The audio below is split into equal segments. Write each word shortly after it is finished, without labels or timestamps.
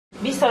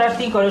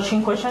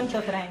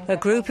A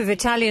group of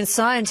Italian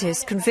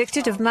scientists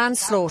convicted of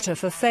manslaughter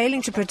for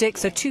failing to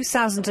predict the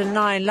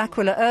 2009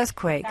 L'Aquila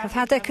earthquake have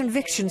had their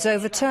convictions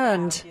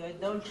overturned.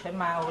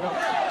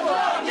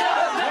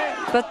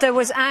 But there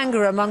was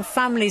anger among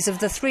families of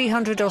the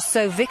 300 or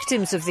so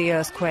victims of the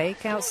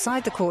earthquake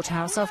outside the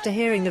courthouse after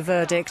hearing the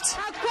verdict.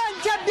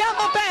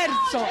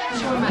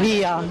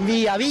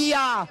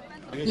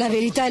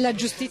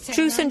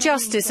 Truth and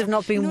justice have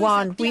not been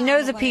won. We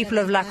know the people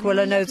of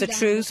L'Aquila know the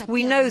truth.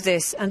 We know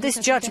this, and this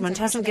judgment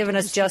hasn't given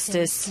us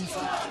justice.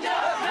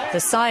 The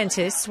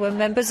scientists were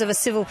members of a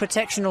civil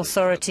protection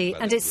authority,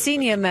 and its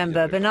senior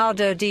member,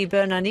 Bernardo De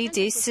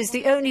Bernardinis, is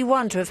the only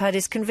one to have had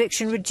his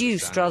conviction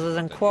reduced rather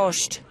than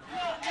quashed.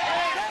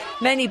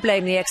 Many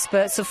blame the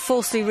experts of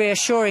falsely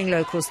reassuring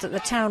locals that the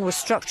town was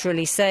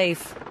structurally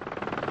safe.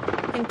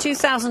 In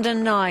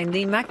 2009,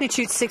 the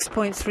magnitude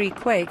 6.3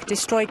 quake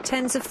destroyed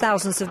tens of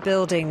thousands of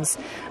buildings,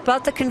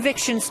 but the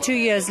convictions 2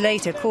 years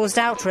later caused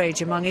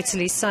outrage among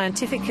Italy's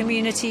scientific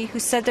community, who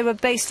said they were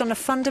based on a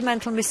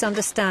fundamental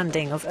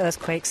misunderstanding of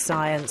earthquake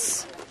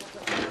science.